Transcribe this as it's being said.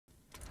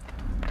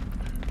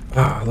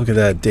Ah, look at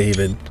that,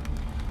 David.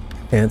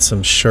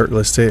 Handsome,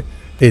 shirtless. It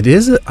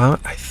is a,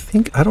 I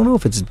think, I don't know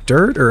if it's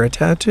dirt or a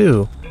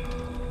tattoo.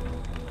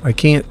 I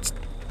can't.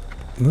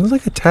 It looks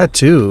like a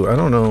tattoo. I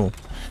don't know.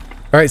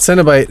 Alright,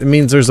 Cenobite. It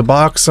means there's a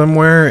box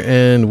somewhere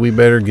and we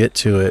better get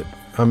to it.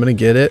 I'm gonna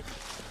get it.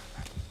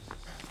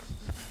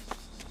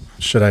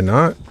 Should I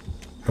not?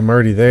 I'm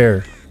already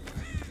there.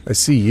 I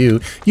see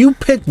you. You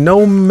pick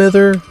no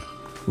mither?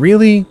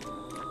 Really?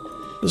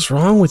 What's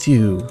wrong with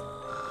you?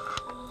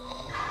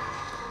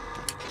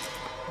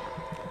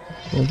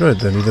 Well, good.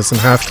 Then he doesn't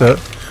have to.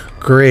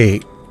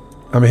 Great.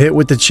 I'm hit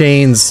with the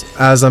chains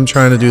as I'm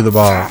trying to do the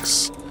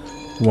box.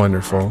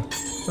 Wonderful.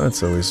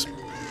 That's always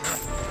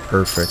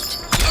perfect.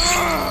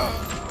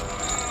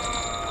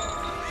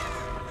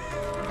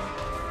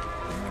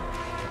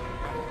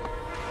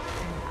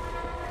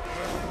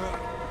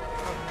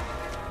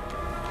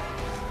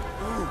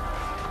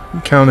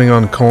 I'm counting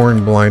on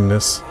corn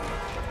blindness.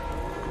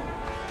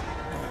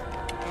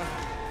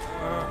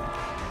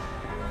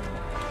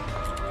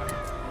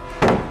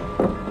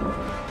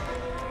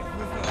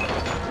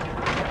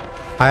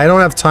 I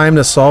don't have time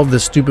to solve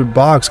this stupid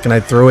box. Can I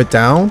throw it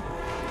down?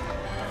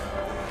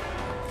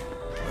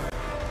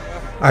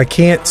 I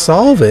can't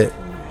solve it.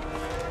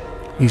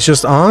 He's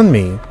just on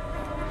me.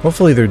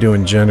 Hopefully they're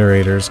doing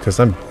generators, because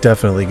I'm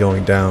definitely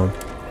going down.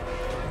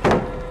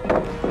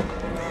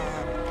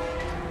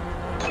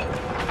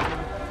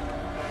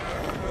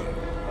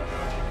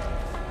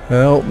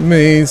 Help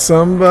me,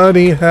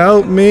 somebody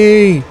help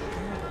me!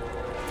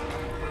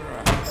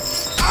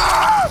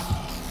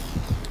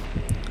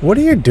 What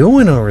are you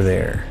doing over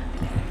there?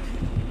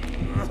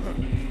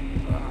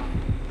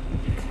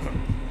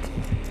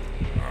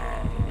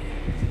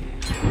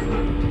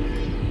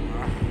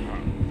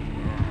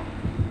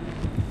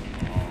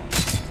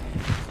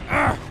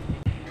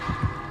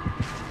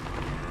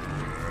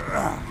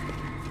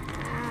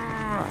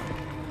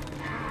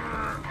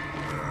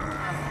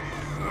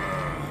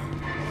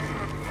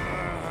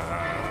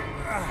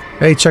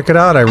 Hey, check it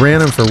out. I ran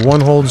him for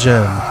one whole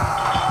gem.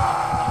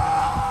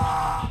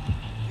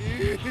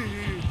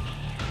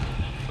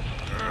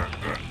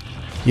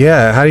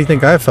 Yeah, how do you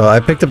think I felt?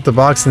 I picked up the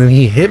box and then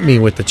he hit me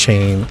with the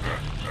chain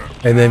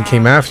and then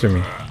came after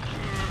me.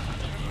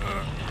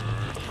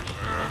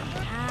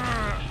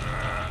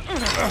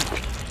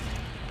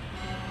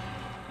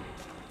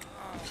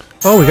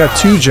 Oh, we got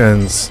 2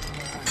 gens.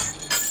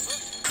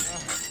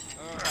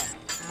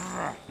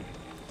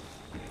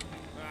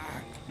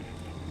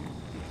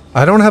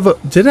 I don't have a...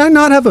 Did I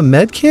not have a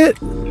med kit?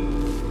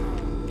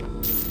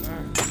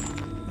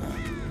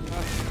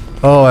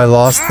 Oh, I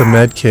lost the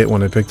med kit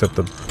when I picked up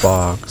the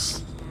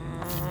box.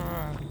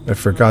 I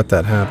forgot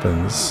that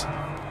happens.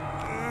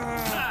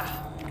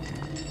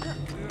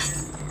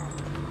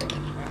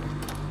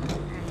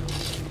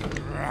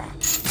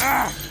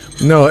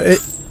 No, it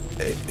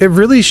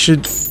really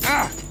should...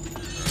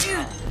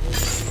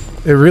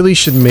 It really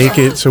should make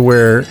it to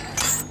where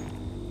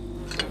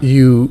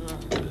you...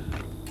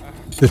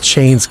 The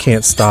chains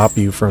can't stop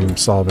you from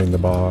solving the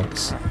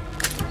box.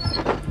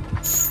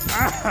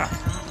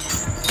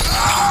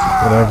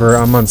 Whatever,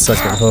 I'm on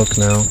second hook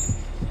now.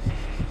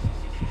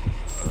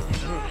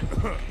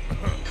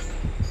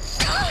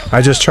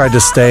 I just tried to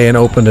stay and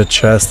opened a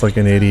chest like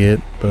an idiot,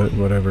 but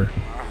whatever.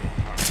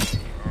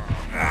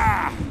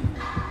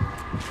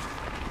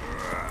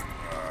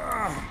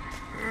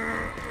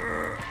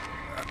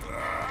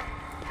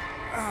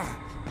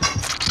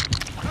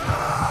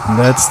 And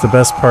that's the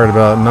best part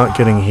about not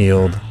getting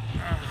healed,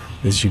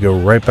 is you go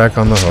right back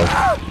on the hook.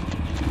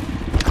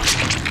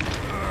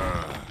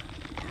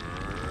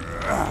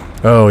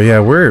 Oh yeah,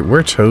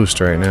 we're toast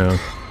right now.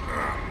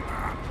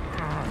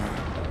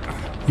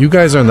 You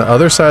guys are on the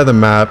other side of the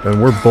map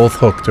and we're both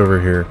hooked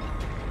over here.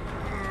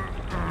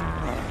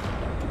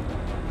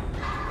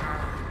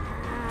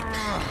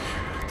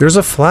 There's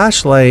a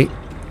flashlight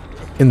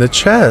in the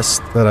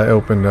chest that I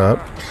opened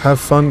up. Have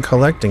fun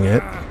collecting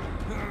it.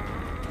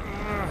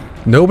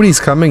 Nobody's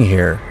coming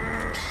here.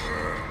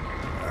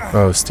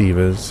 Oh, Steve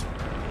is.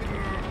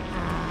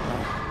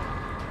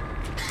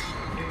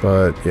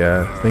 But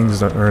yeah,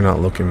 things are not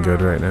looking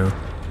good right now.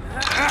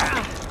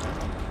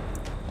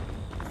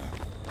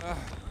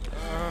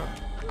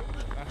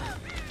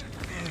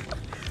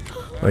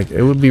 Like,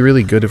 it would be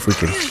really good if we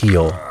could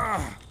heal,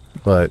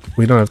 but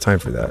we don't have time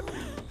for that.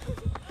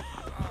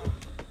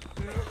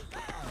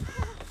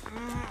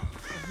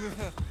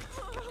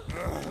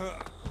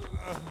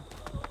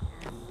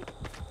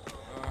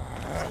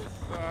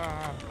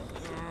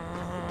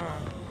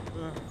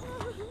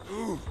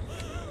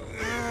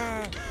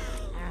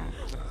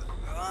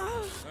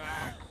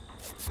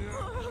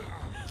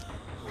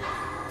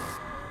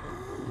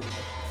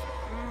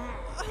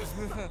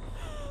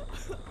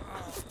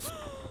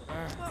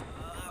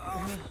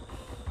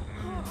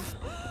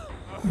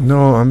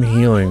 No, I'm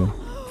healing.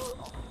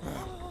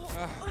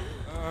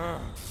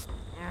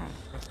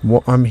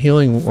 Well, I'm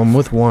healing. I'm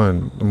with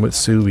one. I'm with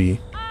Subi.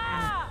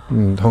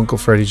 And Uncle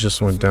Freddy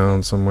just went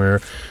down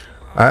somewhere.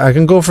 I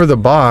can go for the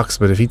box,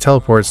 but if he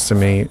teleports to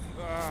me...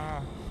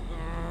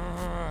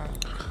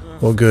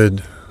 Well,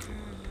 good.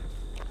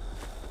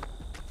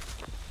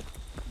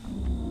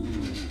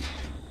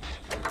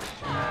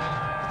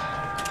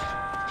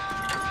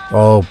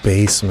 Oh,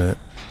 basement.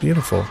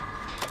 Beautiful.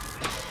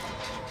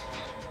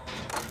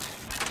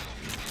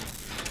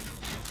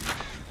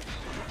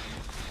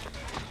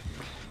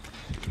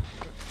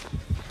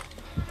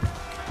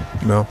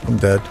 No, I'm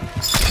dead.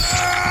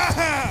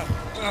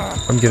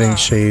 I'm getting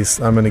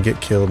chased. I'm gonna get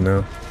killed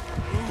now.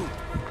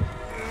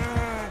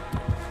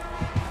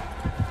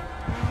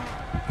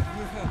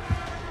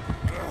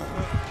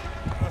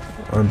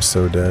 I'm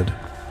so dead.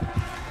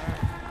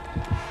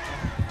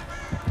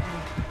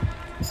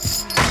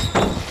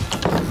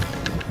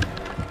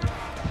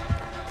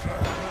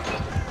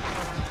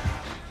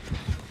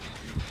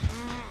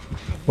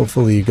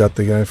 Hopefully you got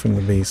the guy from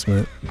the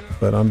basement,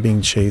 but I'm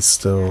being chased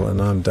still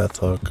and I'm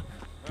Deathhook.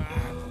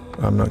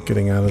 I'm not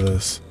getting out of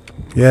this.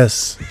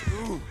 Yes!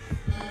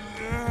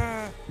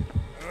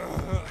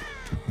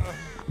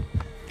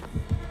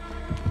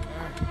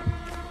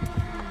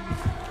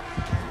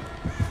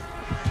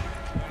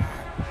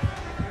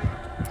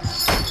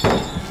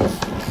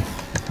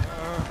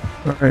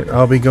 Alright,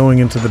 I'll be going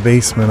into the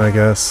basement, I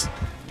guess.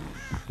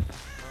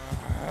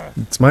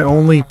 It's my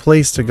only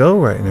place to go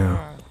right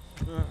now.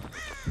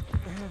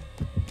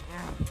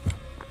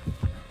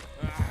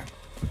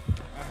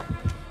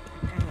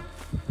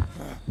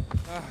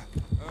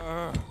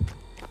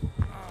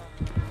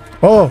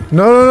 Oh,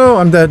 no,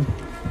 I'm dead.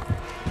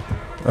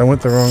 I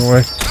went the wrong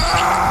way.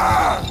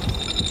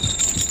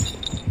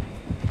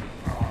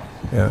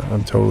 Yeah,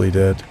 I'm totally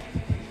dead.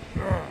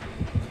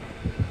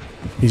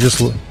 He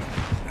just...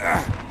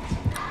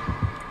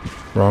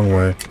 Wrong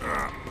way.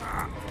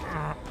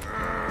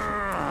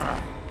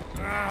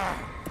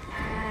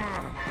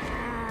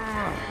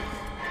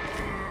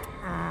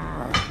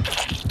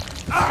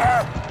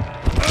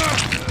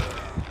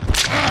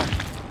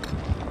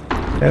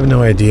 I have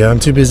no idea. I'm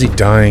too busy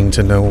dying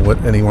to know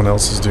what anyone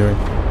else is doing.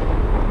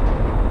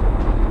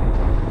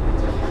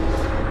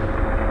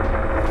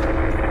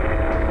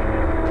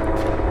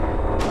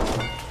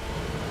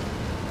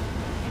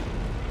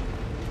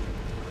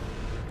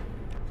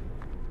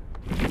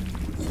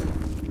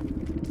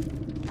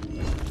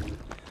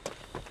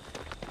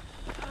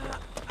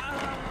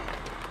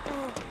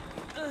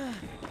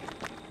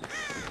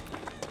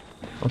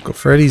 Uncle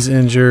Freddy's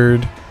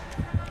injured.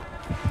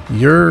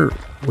 You're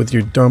with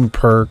your dumb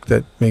perk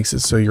that makes it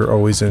so you're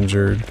always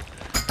injured.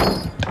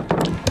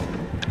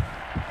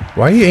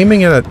 Why are you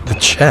aiming at the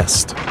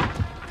chest?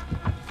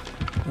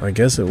 I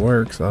guess it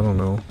works. I don't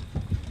know.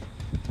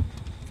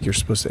 You're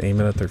supposed to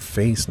aim it at their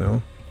face,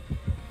 no?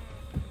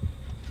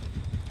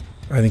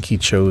 I think he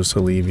chose to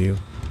leave you.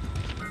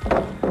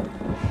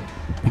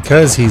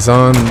 Because he's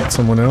on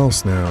someone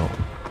else now.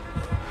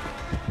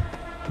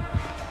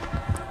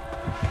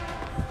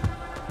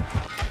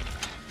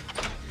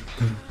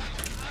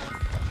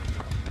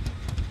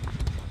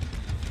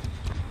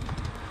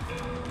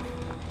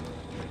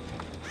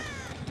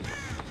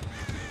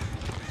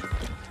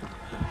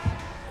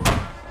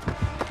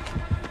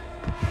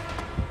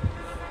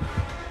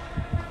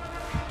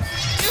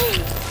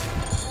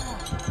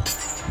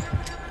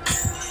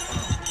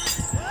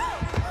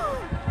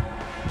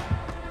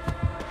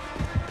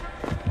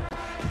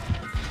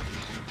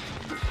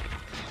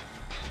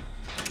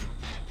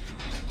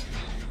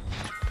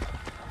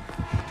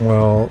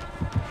 Well,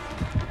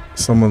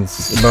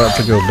 someone's about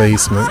to go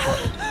basement.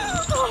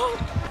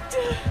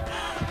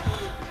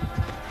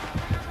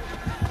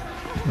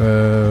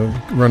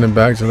 Running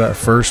back to that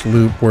first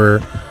loop where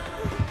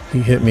he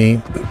hit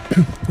me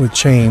with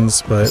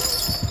chains, but...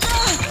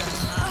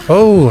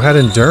 Oh, had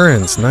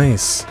endurance.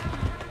 Nice.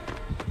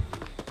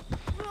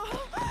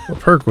 What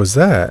perk was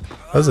that?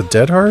 That was a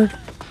dead hard?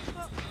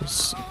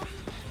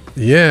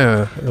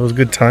 Yeah, it was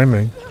good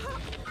timing.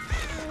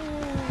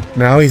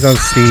 Now he's on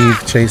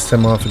Steve, chased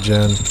him off of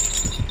Jen.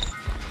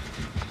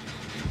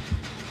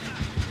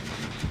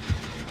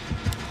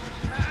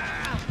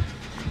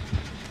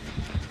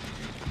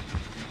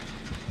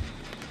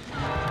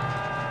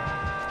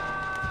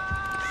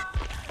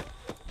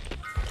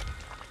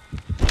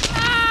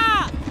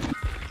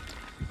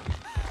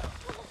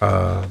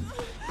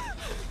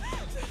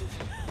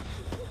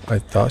 I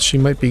thought she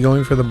might be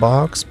going for the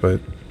box, but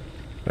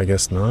I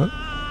guess not.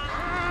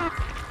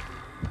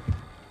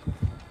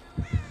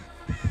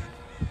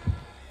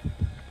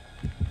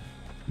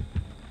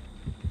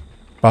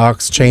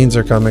 Box, chains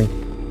are coming.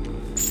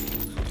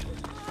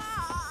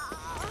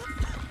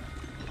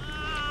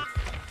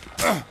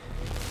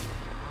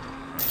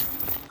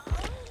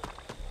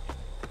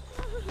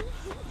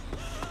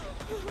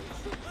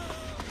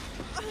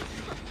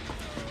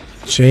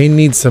 Jane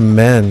needs to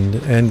mend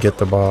and get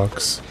the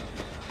box.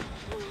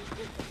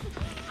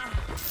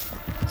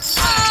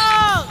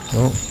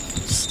 Oh,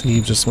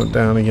 Steve just went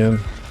down again.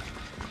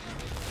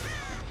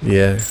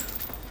 Yeah,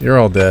 you're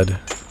all dead.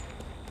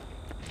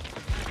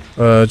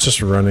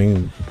 Just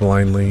running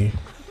blindly.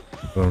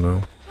 I don't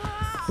know.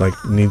 Like,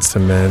 needs to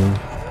mend.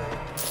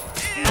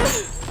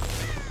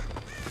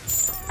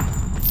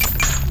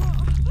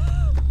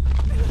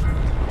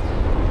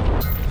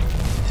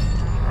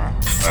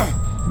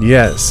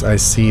 Yes, I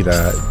see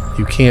that.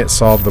 You can't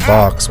solve the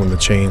box when the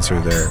chains are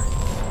there.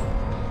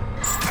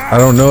 I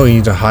don't know, you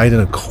need to hide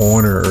in a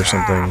corner or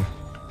something.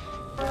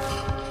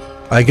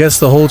 I guess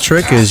the whole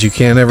trick is you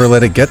can't ever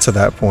let it get to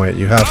that point.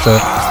 You have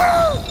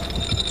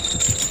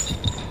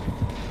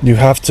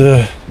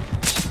to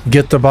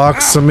get the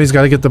box. Somebody's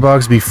got to get the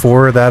box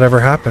before that ever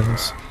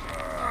happens.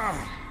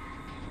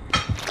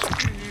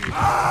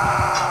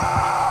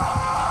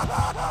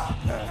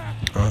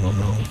 I don't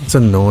know. It's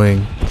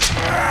annoying.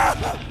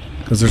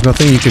 Because there's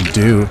nothing you could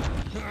do.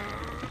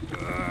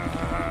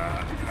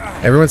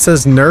 Everyone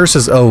says Nurse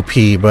is OP,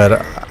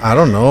 but I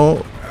don't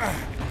know.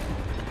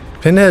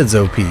 Pinhead's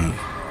OP.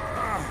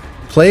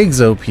 Plague's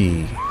OP.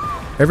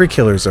 Every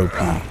killer's OP.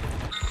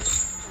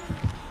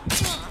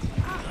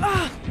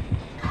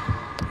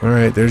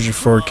 Alright, there's your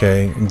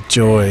 4K.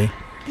 Enjoy.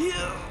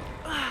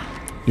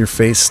 Your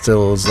face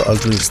still is the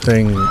ugliest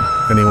thing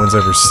anyone's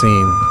ever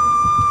seen.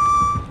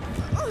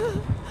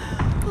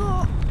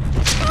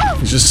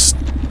 He's just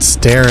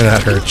staring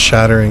at her,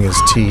 chattering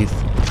his teeth.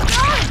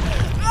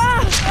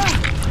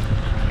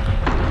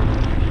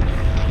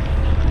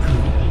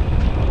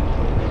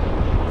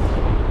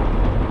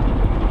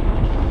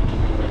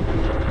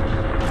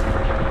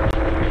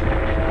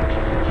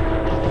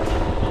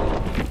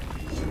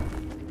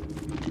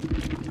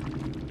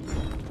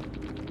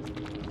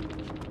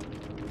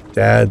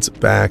 Dad's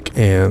back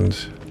and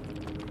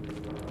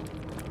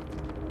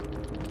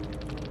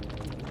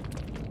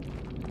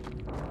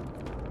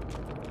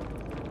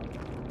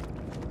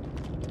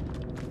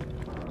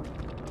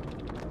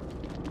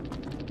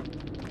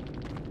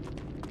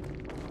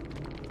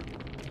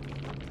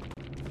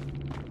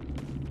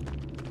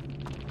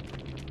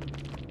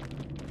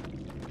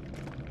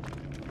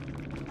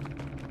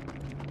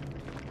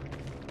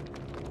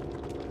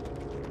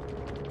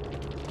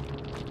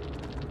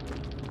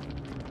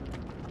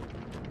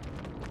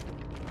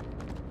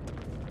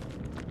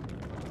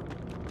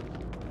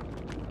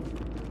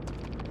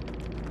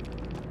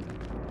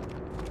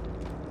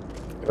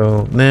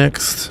go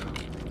next.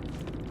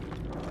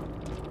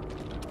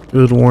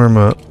 Good warm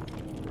up.